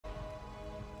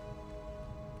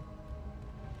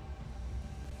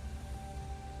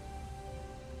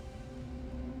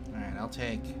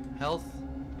take health.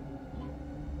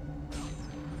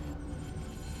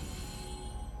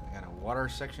 I got a water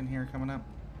section here coming up.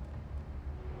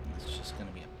 It's just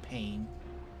gonna be a pain.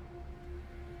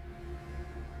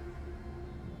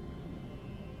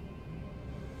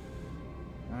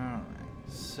 Alright,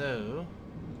 so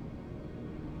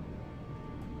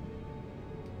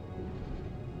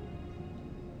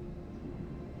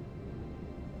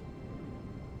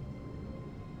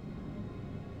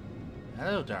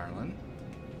hello, darling.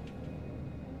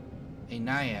 A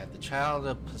naiad, the child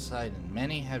of Poseidon.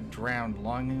 Many have drowned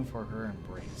longing for her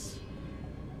embrace.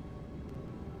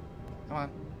 Come on.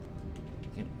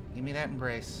 Give me that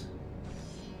embrace.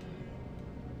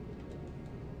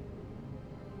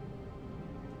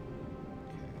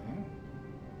 Okay.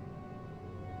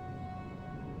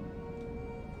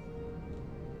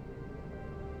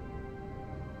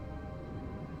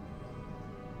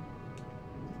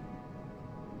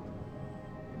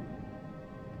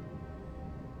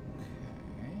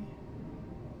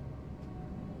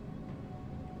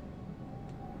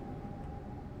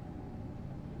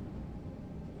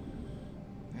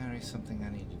 Something I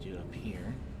need to do up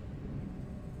here.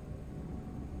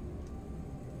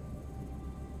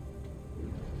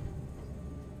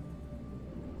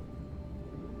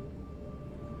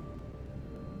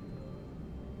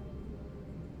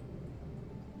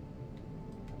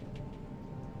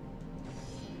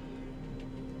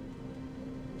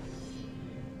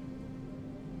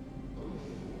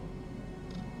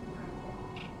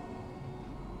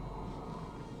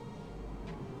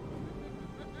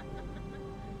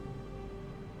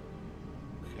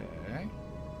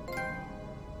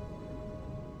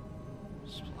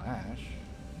 Splash.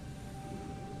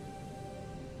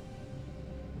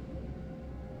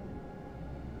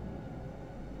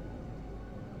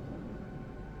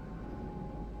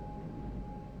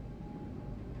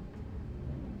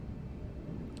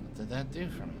 What did that do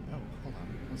for me? Oh, hold on.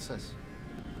 What's this?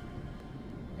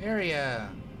 Area.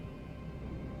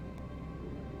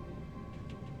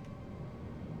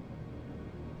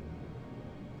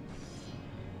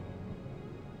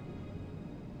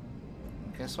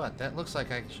 Guess what? That looks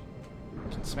like I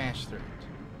can smash through it.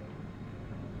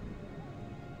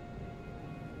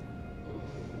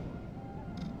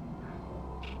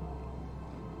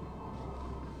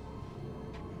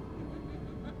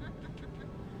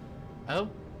 Oh.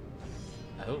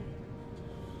 Oh.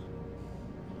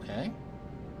 Okay.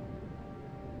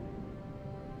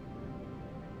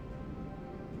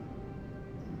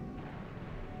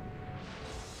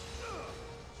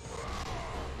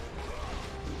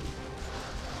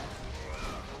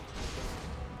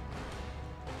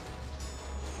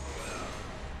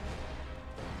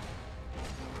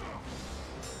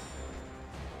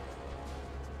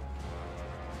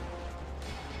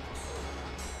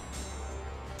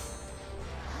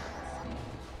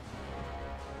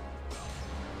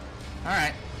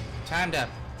 Alright, time to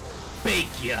bake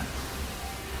ya.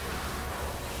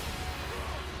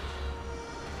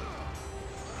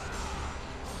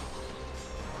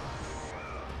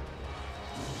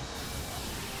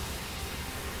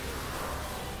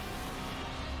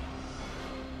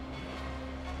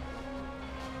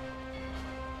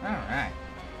 Alright.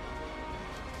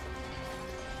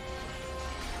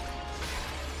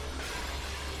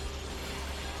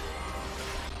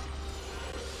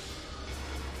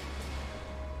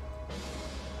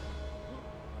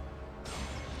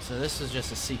 So this is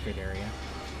just a secret area.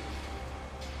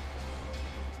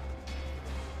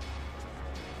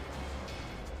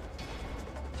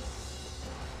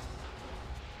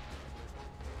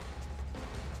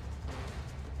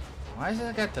 Why has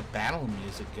it got the battle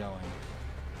music going?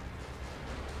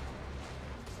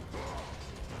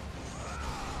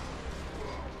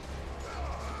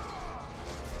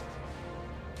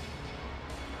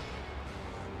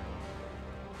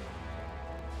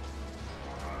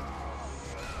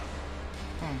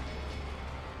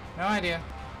 No idea.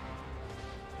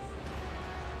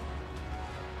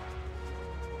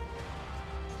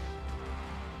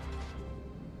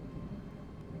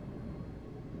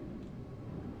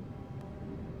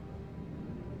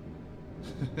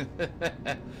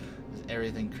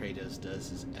 Everything Kratos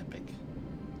does is epic.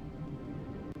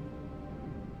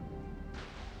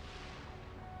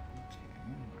 Okay.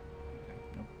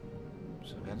 Nope.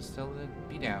 So gotta still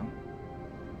be down.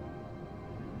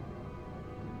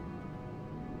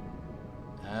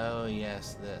 Oh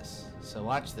yes, this. So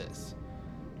watch this.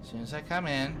 As soon as I come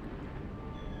in,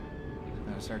 it's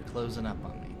gonna start closing up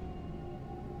on me.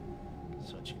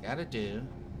 So what you gotta do,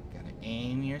 gotta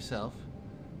aim yourself.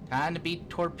 Time to be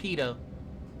torpedo.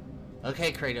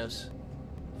 Okay, Kratos.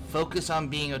 Focus on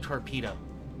being a torpedo.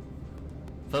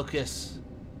 Focus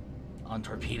on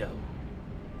torpedo.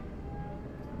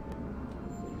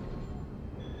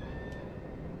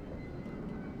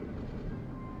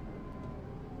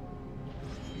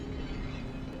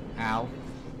 Ow.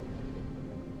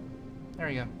 There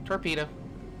we go. Torpedo.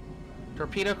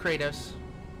 Torpedo Kratos.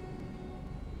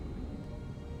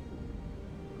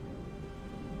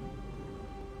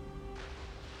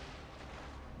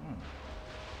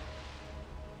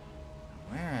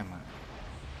 Where am I?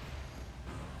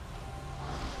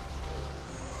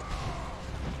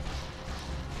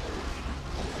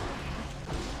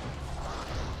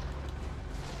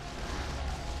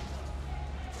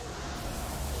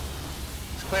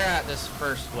 Let's clear out this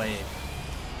first wave.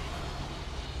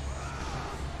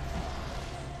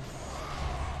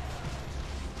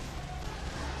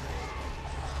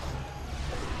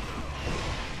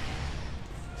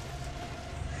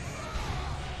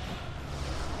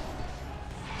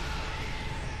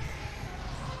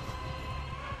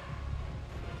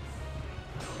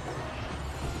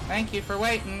 Thank you for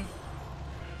waiting.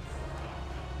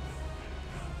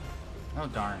 Oh,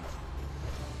 darn.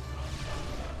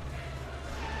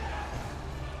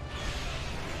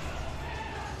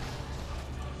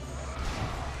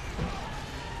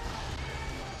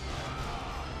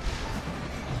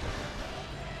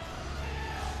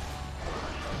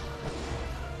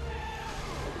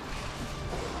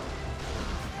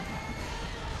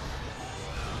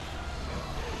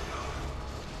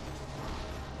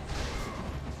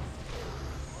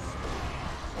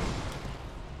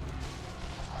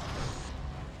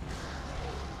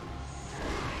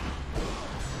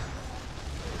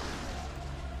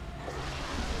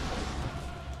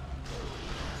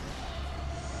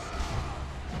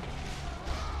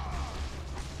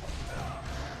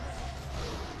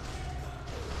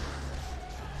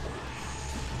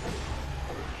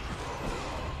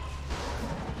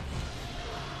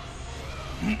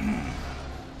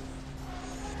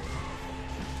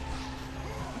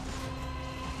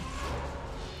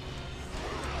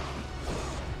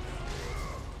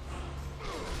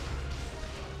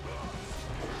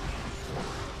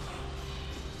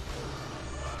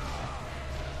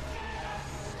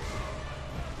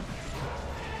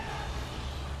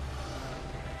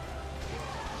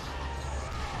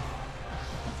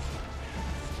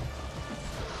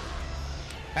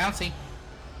 Bouncy.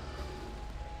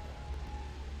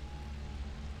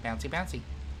 Bouncy, bouncy.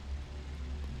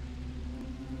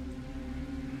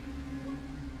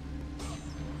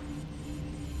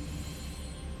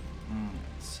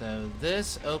 So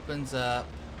this opens up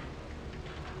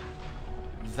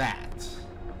that.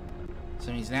 So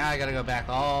it means now I gotta go back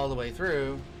all the way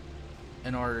through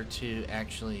in order to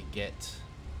actually get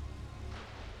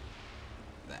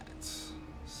that.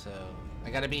 So I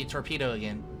gotta be a torpedo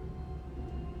again.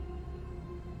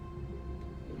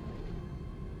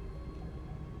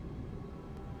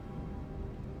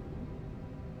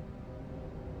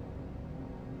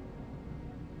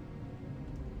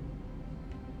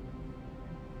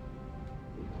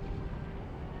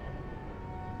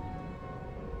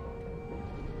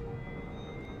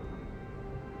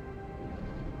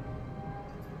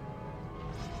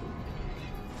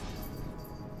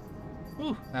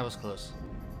 Ooh, that was close.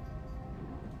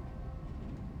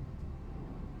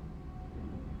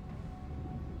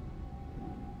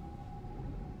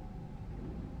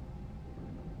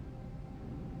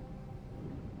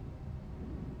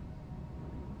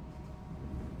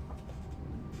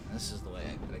 This is the way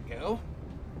I gotta go.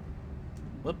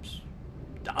 Whoops.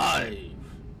 Dive!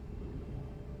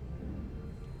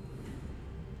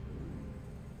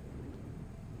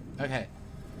 Okay.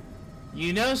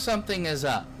 You know something is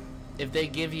up if they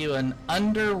give you an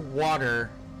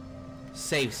underwater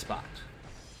safe spot.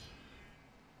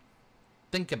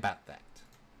 Think about that.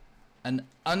 An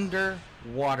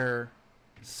underwater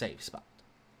safe spot.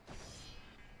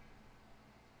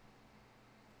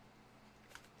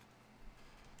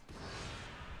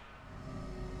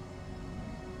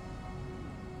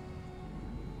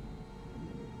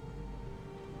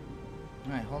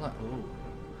 Alright, hold on. Ooh.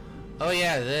 Oh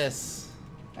yeah, this.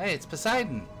 Hey, it's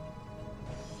Poseidon.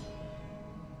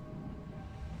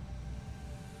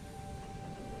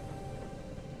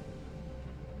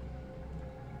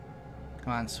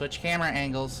 Come on, switch camera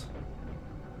angles.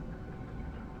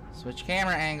 Switch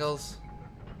camera angles.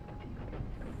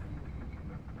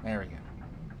 There we go.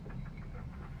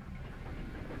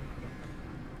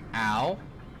 Ow.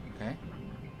 Okay.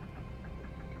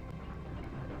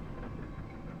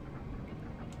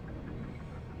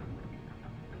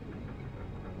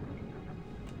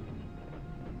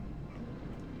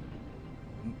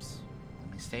 Oops.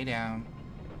 Let me stay down.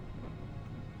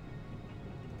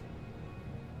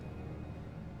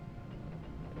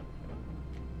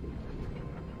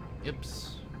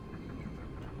 Oops.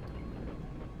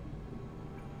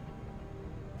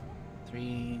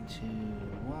 3, 2,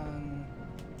 1.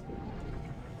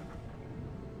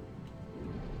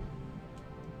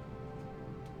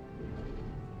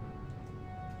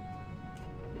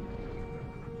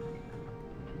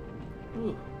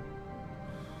 Ooh.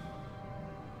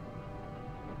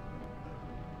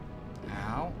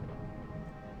 Ow.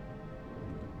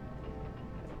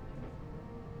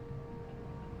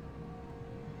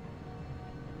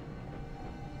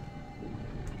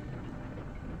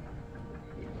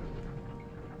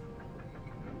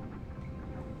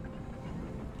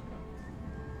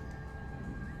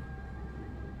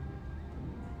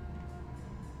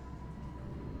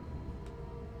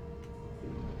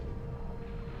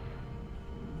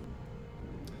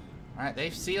 Alright,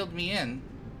 they've sealed me in,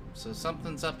 so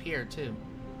something's up here too.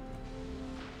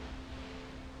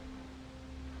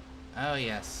 Oh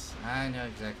yes, I know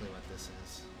exactly what this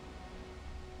is.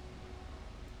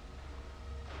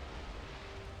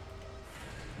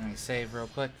 Let me save real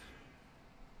quick.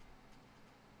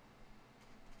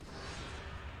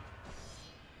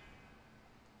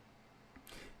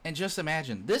 And just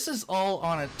imagine, this is all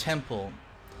on a temple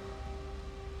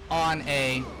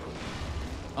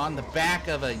on the back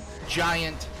of a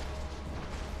giant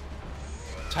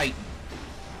Titan.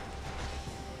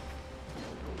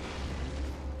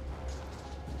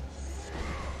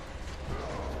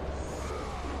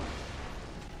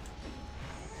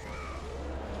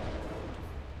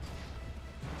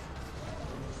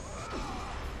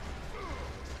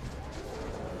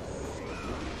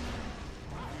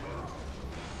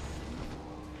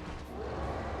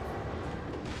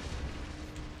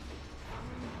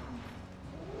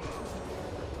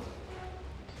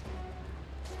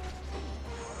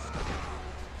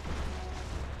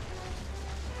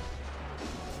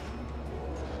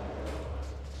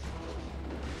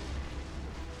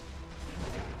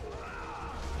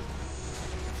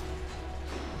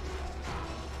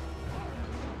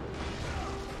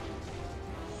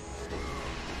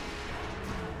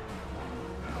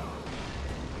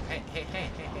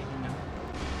 Hey, no.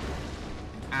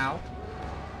 Ow.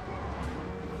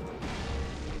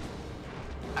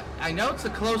 I know it's the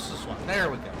closest one. There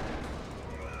we go.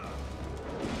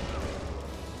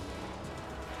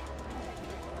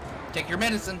 Take your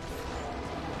medicine.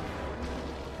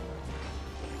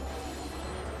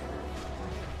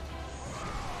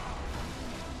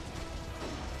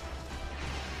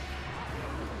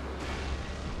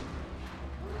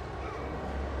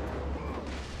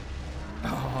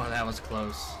 Oh, that was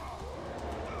close.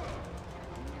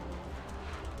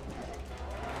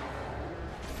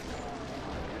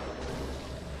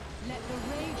 Let the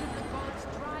rage of the gods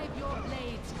drive your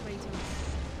blades,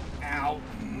 Kratos. Ow.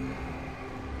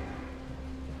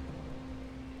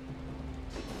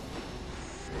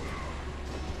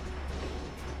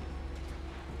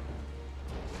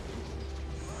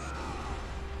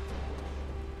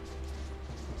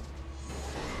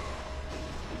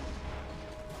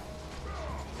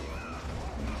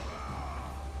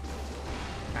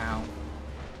 Ow.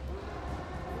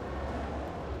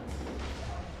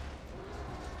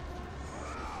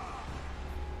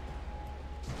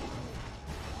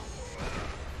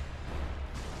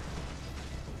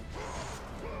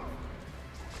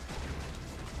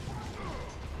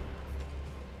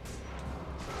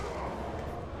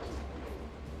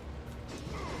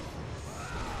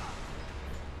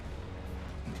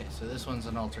 Okay, so this one's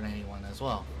an alternating one as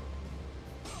well.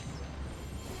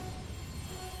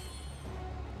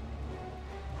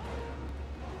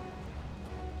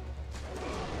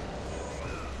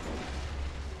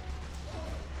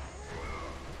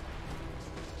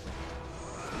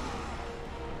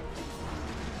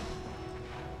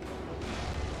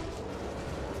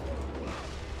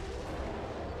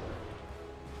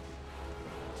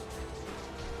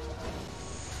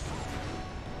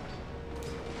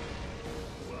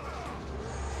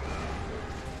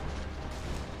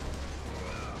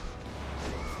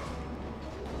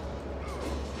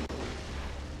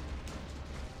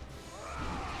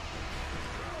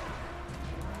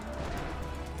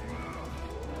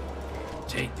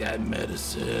 Take that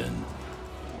medicine.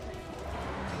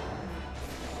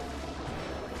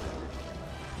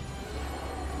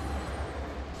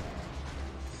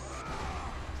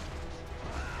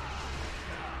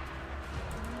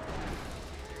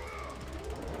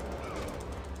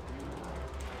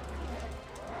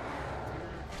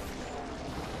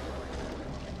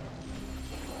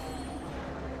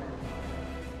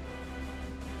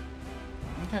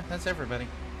 Okay, that's everybody.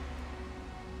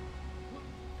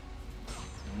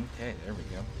 Okay, there we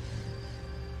go.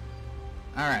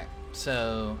 Alright.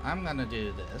 So I'm gonna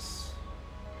do this.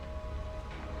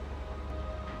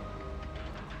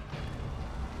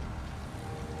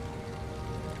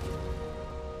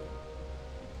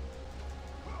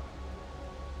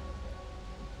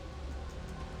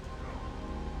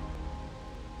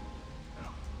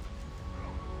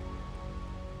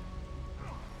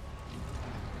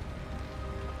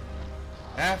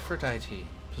 Aphrodite,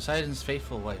 Poseidon's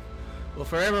faithful wife, will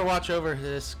forever watch over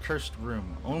this cursed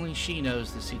room. Only she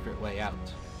knows the secret way out.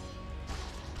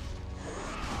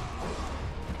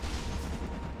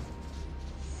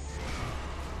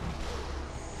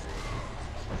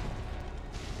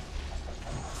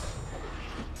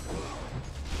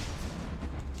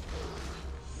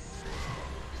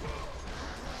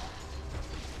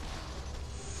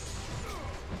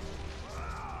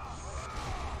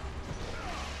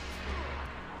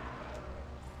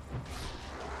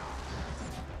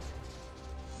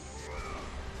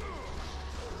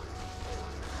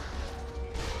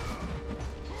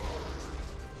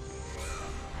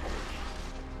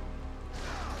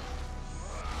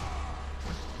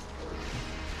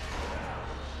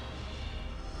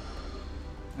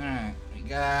 Alright, we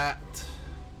got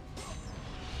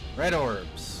red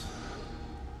orbs.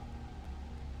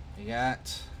 We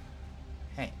got...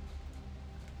 Hey.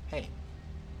 Hey.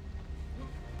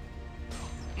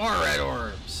 More red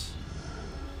orbs.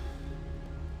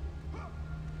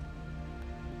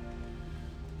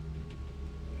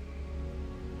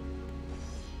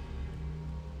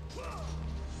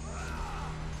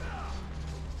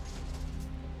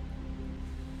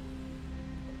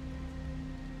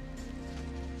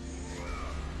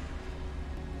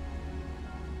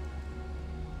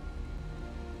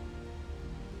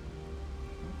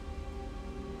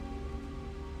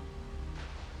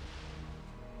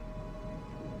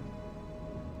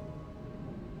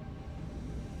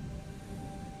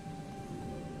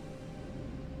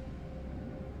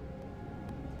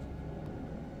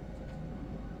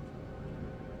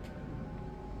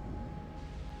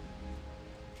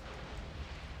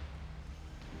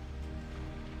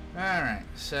 Alright,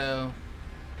 so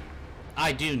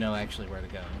I do know actually where to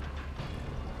go.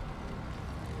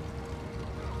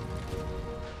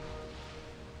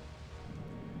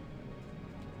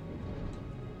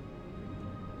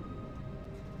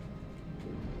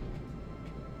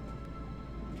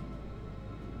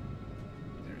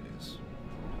 There it is.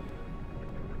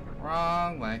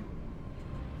 Wrong way.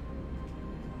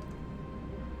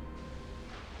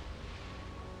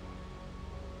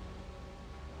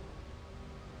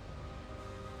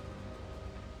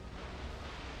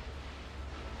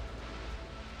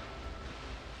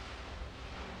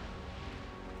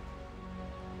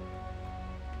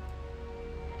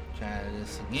 Try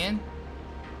this again.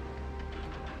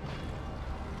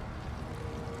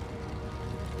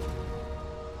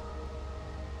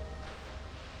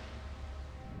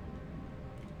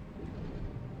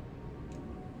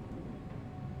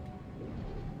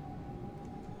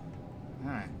 All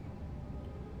right.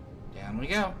 Down we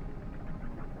go.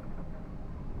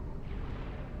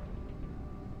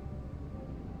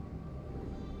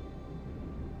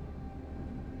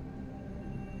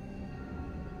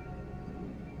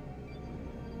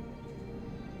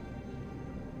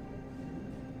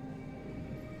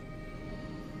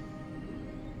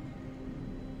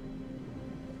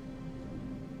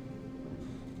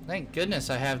 Thank goodness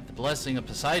I have the blessing of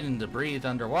Poseidon to breathe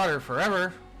underwater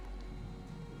forever.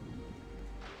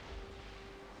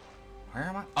 Where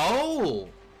am I? Oh!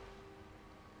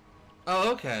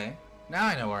 Oh, okay. Now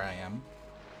I know where I am.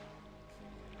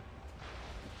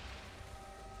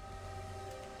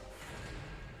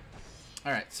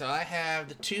 Alright, so I have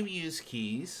the 2 use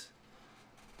keys.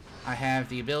 I have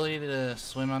the ability to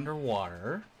swim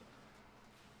underwater.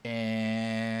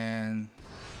 And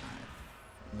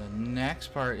the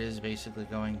next part is basically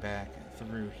going back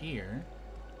through here.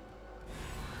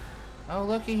 Oh,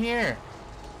 looky here.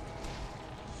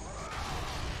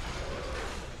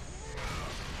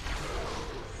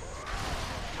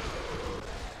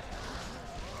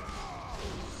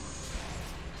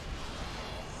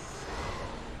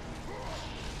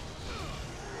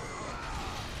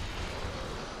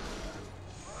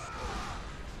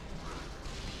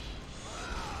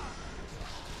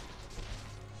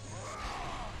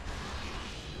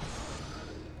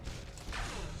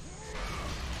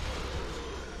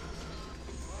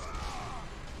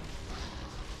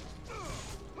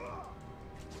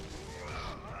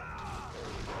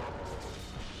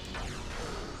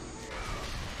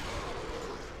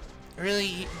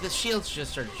 Really, the shields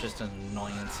just are just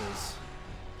annoyances.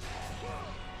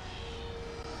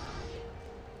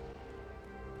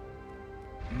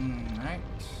 Alright,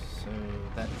 so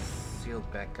that's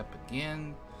sealed back up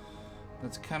again.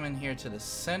 Let's come in here to the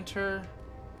center.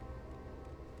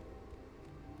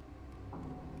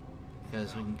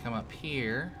 Because we can come up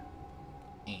here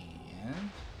and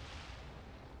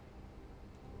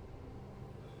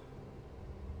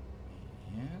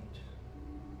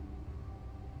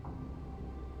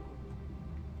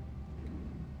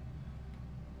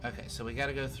okay, so we got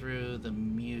to go through the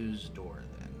muse door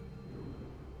then.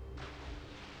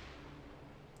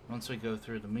 Once we go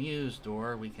through the muse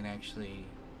door, we can actually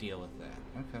deal with that.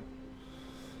 Okay.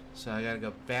 So I got to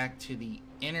go back to the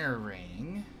inner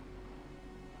ring.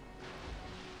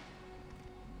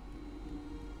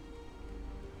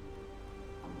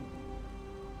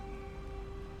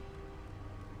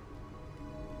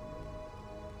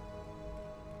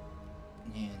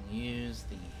 And use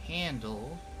the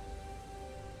handle.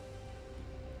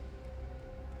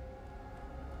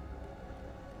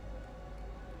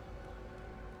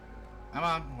 Come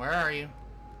on, where are you?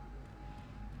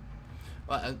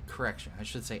 Well, correction, I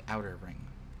should say outer ring.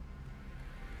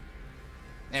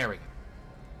 There we go.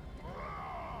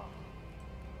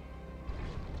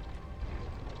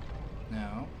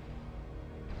 No.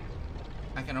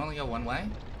 I can only go one way?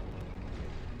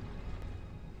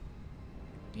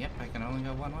 Yep, I can only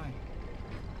go one way.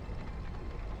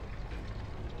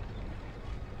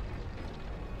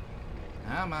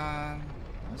 Come on.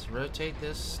 Let's rotate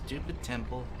this stupid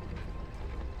temple.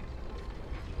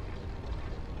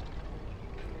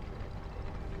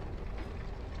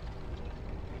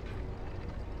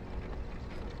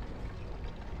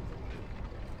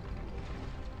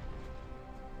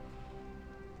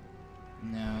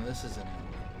 No, this isn't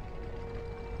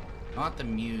it. Not the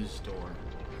muse door.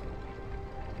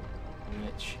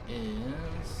 Which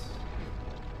is...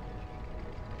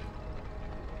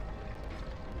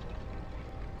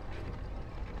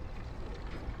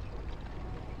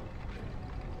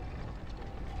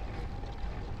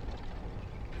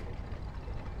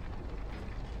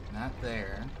 not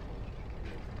there.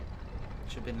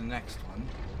 Should be the next one.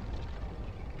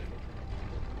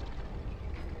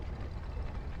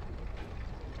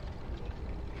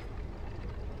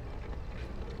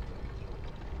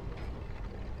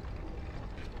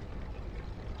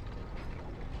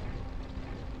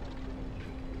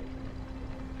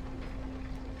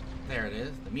 There it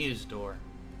is, the muse door.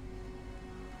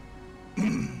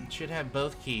 Should have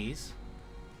both keys.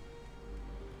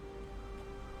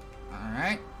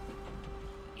 Alright.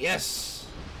 Yes!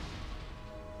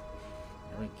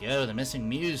 There we go, the missing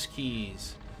muse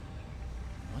keys.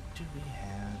 What do we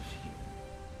have here?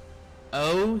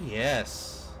 Oh,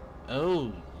 yes.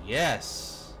 Oh,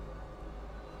 yes.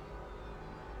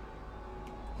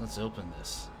 Let's open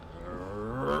this.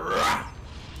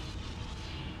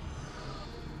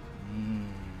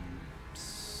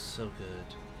 So good.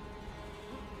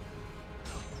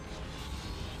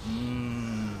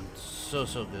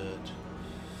 So good.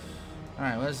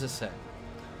 Alright, what does this say?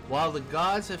 While the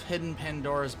gods have hidden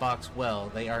Pandora's box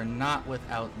well, they are not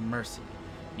without mercy.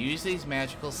 Use these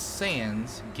magical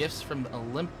sands, gifts from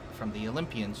the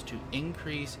Olympians, to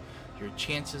increase your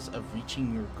chances of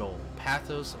reaching your goal.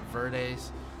 Pathos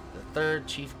Verdes, the third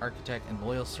chief architect and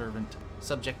loyal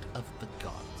subject of the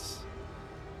gods.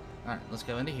 Alright, let's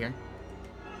go into here.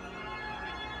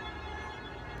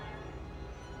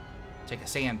 Take a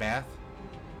sand bath.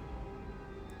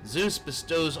 Zeus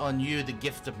bestows on you the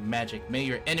gift of magic. May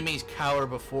your enemies cower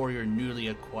before your newly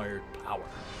acquired power.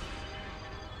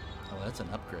 Oh, that's an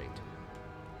upgrade.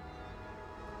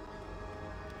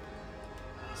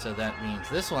 So that means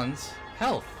this one's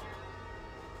health.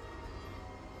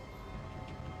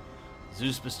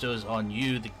 Zeus bestows on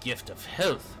you the gift of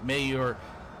health. May your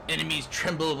enemies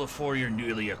tremble before your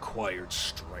newly acquired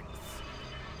strength.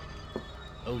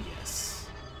 Oh, yes.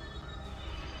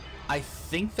 I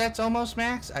think that's almost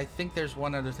max. I think there's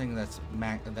one other thing that's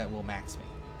that will max me.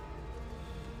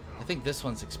 I think this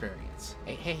one's experience.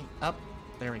 Hey, up.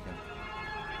 There we go.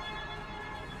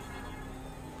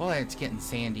 Boy, it's getting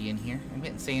sandy in here. I'm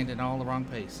getting sand in all the wrong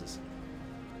places.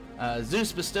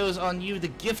 Zeus bestows on you the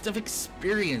gift of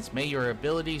experience. May your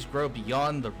abilities grow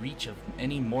beyond the reach of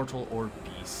any mortal or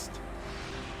beast.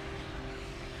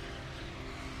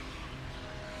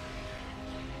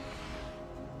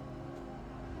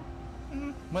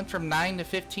 Went from 9 to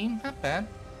 15. Not bad.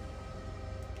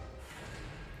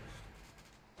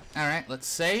 Alright, let's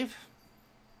save.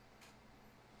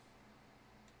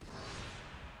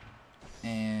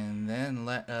 And then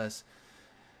let us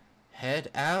head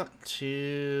out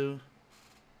to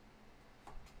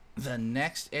the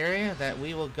next area that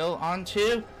we will go on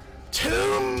to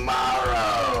tomorrow!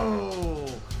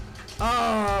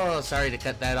 Oh, sorry to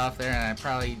cut that off there, and I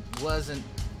probably wasn't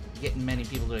getting many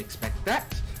people to expect that.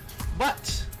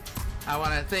 But I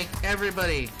want to thank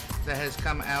everybody that has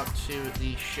come out to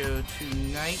the show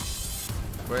tonight,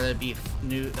 whether it be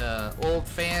new, old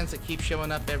fans that keep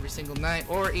showing up every single night,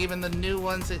 or even the new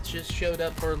ones that just showed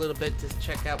up for a little bit to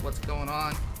check out what's going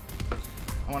on.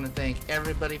 I want to thank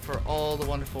everybody for all the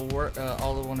wonderful work,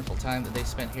 all the wonderful time that they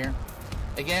spent here.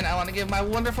 Again, I want to give my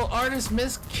wonderful artist,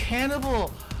 Miss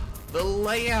Cannibal, the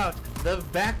layout, the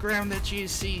background that you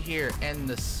see here, and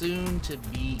the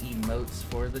soon-to-be emotes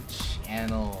for the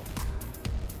channel.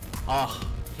 Oh,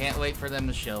 can't wait for them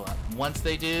to show up. Once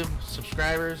they do,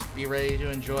 subscribers, be ready to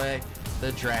enjoy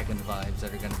the dragon vibes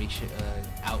that are going to be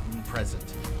out and present.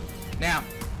 Now,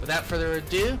 without further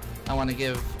ado, I want to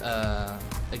give,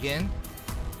 again,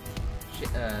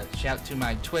 shout to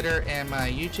my Twitter and my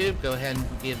YouTube. Go ahead and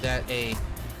give that a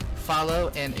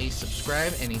follow and a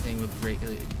subscribe. Everything would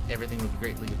be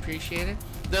greatly appreciated.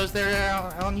 Those that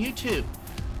are on YouTube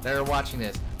that are watching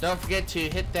this, don't forget to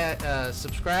hit that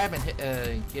subscribe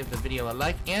and give the video a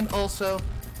like, and also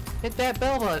hit that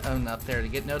bell button up there to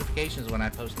get notifications when I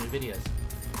post new videos.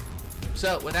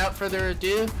 So without further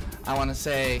ado, I want to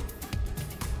say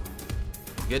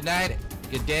good night,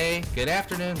 good day, good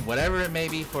afternoon, whatever it may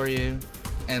be for you,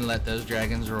 and let those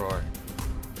dragons roar.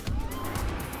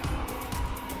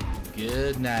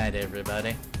 Good night,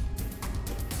 everybody.